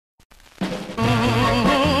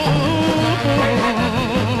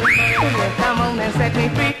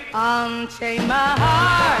Unchain my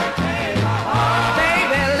heart,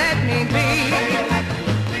 baby, let me be.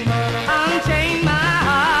 Unchain my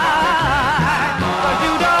heart, 'cause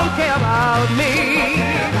you don't care about me.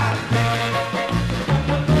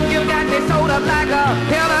 You got me sold up like a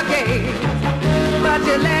hurricane, but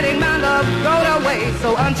you're letting my love go to waste. So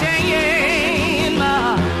unchain my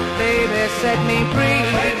heart, baby, set me free.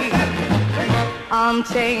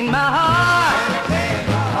 Unchain my heart,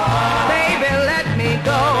 baby, let me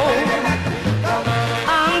go.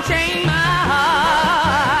 Unchain my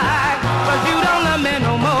heart, 'cause you don't love me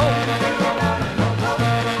no more.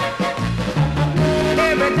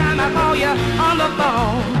 Every time I call you on the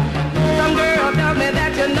phone, some girl tells me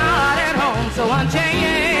that you're not at home. So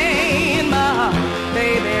unchain my heart,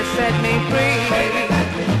 baby, set me free.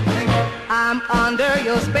 I'm under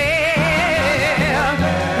your spell,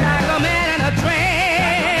 like a man in a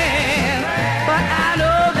trance, but I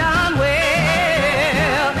know darn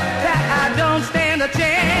well that I don't stand a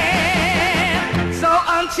chance. So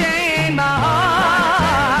unchain my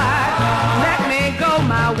heart, let me go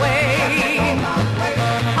my way.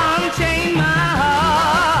 Unchain my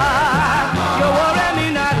heart, you worry me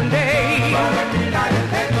night and day.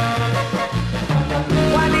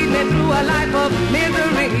 Why lead me through a life of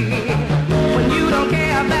misery when you don't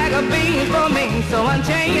care a bag of beans for me? So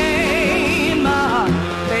unchain my heart,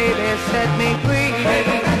 baby, set me free.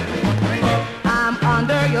 I'm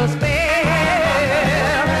under your spell,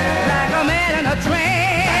 like a man in a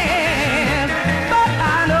trance, but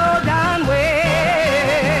I know darn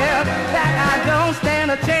well that I don't stand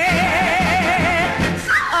a chance.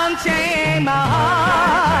 Unchain my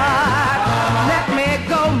heart, let me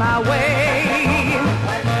go my way.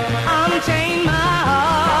 Unchain my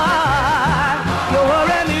heart, you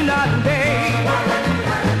worry me night and day.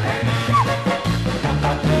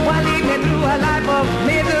 Why lead me through a life of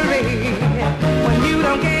misery when you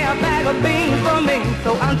don't care a bag of beans for me?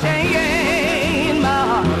 So unchain my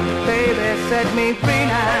heart, baby, set me free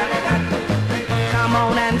now. Come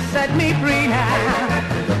on and set me free now.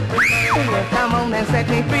 Yeah, come on and set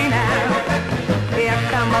me free now. Yeah,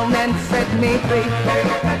 come on and set me free.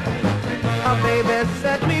 Oh, baby,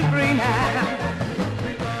 set me free now.